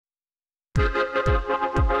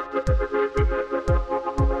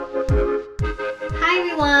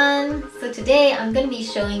today I'm going to be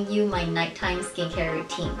showing you my nighttime skincare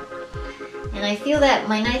routine. And I feel that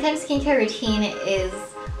my nighttime skincare routine is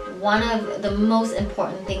one of the most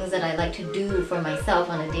important things that I like to do for myself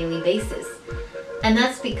on a daily basis. And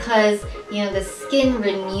that's because, the skin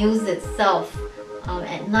renews itself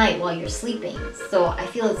at night while you're sleeping. So I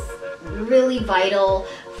feel it's really vital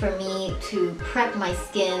for me to prep my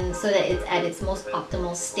skin so that it's at its most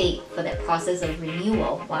optimal state for that process of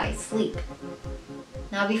renewal while I sleep.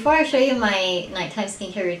 Now, before I show you my nighttime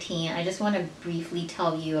skincare routine, I just want to briefly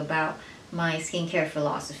tell you about my skincare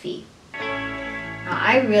philosophy. Now,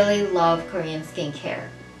 I really love Korean skincare,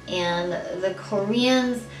 and the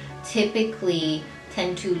Koreans typically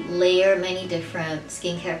tend to layer many different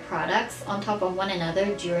skincare products on top of one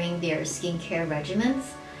another during their skincare regimens.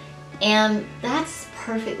 And that's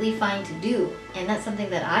perfectly fine to do, and that's something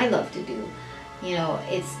that I love to do.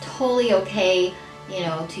 It's totally okay,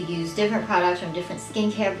 to use different products from different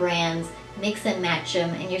skincare brands, mix and match them,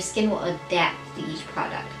 and your skin will adapt to each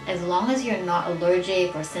product. As long as you're not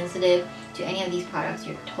allergic or sensitive to any of these products,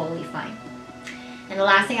 you're totally fine. And the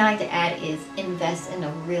last thing I like to add is invest in a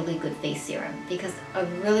really good face serum, because a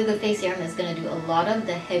really good face serum is going to do a lot of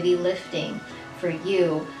the heavy lifting for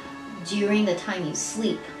you during the time you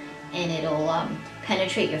sleep. And it'll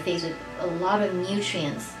penetrate your face with a lot of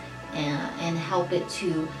nutrients and help it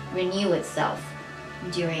to renew itself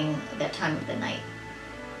during that time of the night.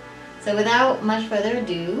 So without much further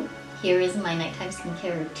ado, here is my nighttime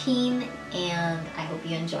skincare routine, and I hope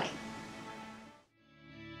you enjoy.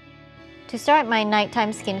 To start my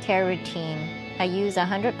nighttime skincare routine, I use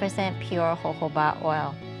 100% pure jojoba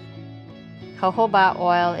oil. Jojoba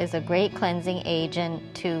oil is a great cleansing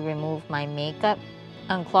agent to remove my makeup,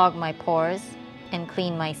 unclog my pores, and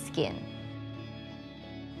clean my skin.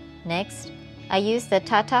 Next, I use the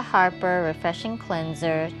Tata Harper Refreshing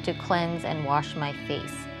Cleanser to cleanse and wash my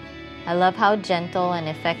face. I love how gentle and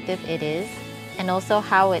effective it is, and also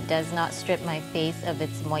how it does not strip my face of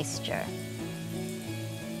its moisture.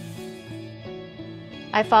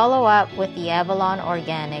 I follow up with the Avalon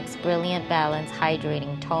Organics Brilliant Balance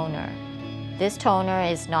Hydrating Toner. This toner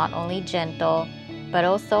is not only gentle, but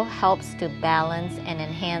also helps to balance and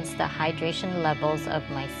enhance the hydration levels of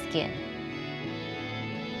my skin.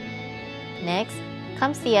 Next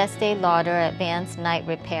comes the Estee Lauder Advanced Night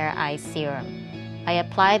Repair Eye Serum. I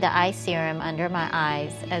apply the eye serum under my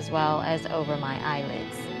eyes as well as over my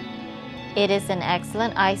eyelids. It is an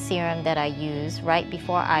excellent eye serum that I use right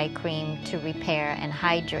before eye cream to repair and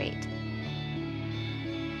hydrate.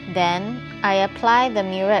 Then I apply the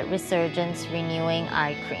Murad Resurgence Renewing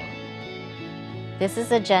Eye Cream. This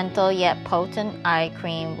is a gentle yet potent eye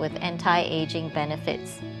cream with anti-aging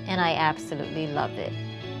benefits, and I absolutely love it.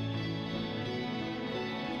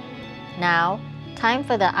 Now, time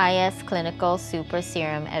for the IS Clincal Super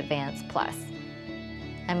Serum Advanced Plus.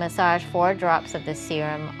 I massage 4 drops of the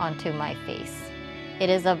serum onto my face.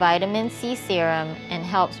 It is a vitamin C serum and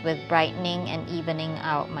helps with brightening and evening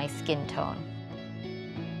out my skin tone.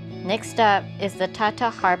 Next up is the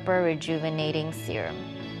Tata Harper Rejuvenating Serum.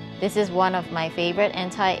 This is one of my favorite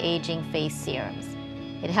anti-aging face serums.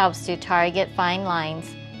 It helps to target fine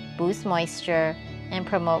lines, boost moisture, and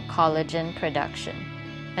promote collagen production.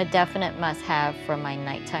 A definite must-have for my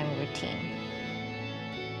nighttime routine.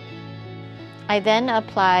 I then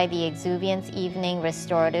apply the Exuviance Evening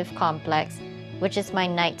Restorative Complex, which is my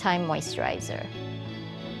nighttime moisturizer.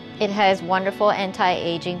 It has wonderful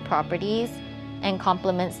anti-aging properties and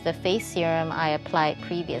complements the face serum I applied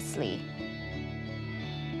previously.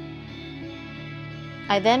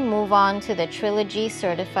 I then move on to the Trilogy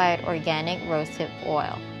Certified Organic Rosehip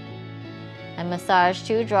Oil. I massage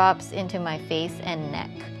 2 drops into my face and neck.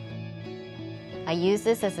 I use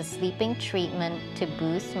this as a sleeping treatment to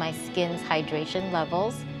boost my skin's hydration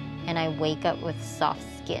levels, and I wake up with soft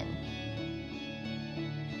skin.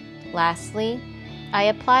 Lastly, I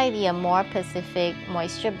apply the Amore Pacific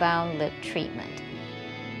Moisture Bound Lip Treatment.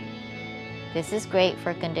 This is great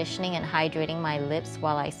for conditioning and hydrating my lips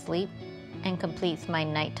while I sleep, and completes my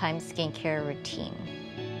nighttime skincare routine.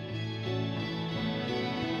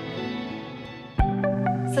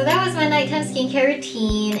 So that was my nighttime skincare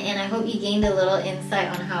routine, and I hope you gained a little insight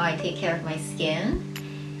on how I take care of my skin.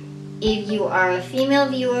 If you are a female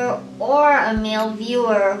viewer or a male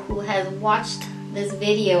viewer who has watched this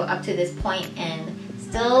video up to this point and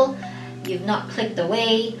still you've not clicked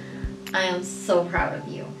away, I am so proud of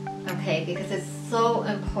you, okay? Because it's so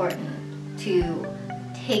important to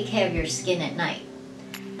take care of your skin at night.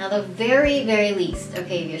 Now, the very, very least,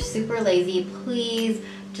 okay, if you're super lazy, please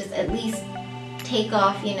just at least take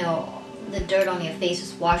off, the dirt on your face.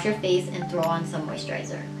 Just wash your face and throw on some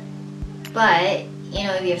moisturizer. But you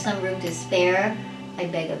know, if you have some room to spare, I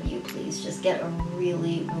beg of you, please just get a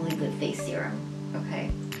really, really good face serum, okay?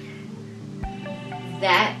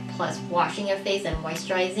 That plus washing your face and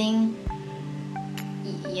moisturizing,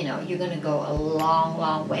 you know, you're gonna go a long,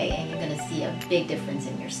 long way, and you're gonna see a big difference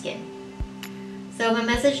in your skin. So my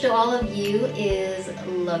message to all of you is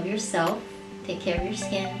love yourself, take care of your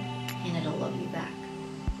skin, and it'll love you back.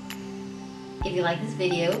 If you like this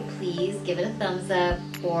video, please give it a thumbs up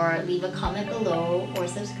or leave a comment below or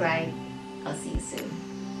subscribe. I'll see you soon.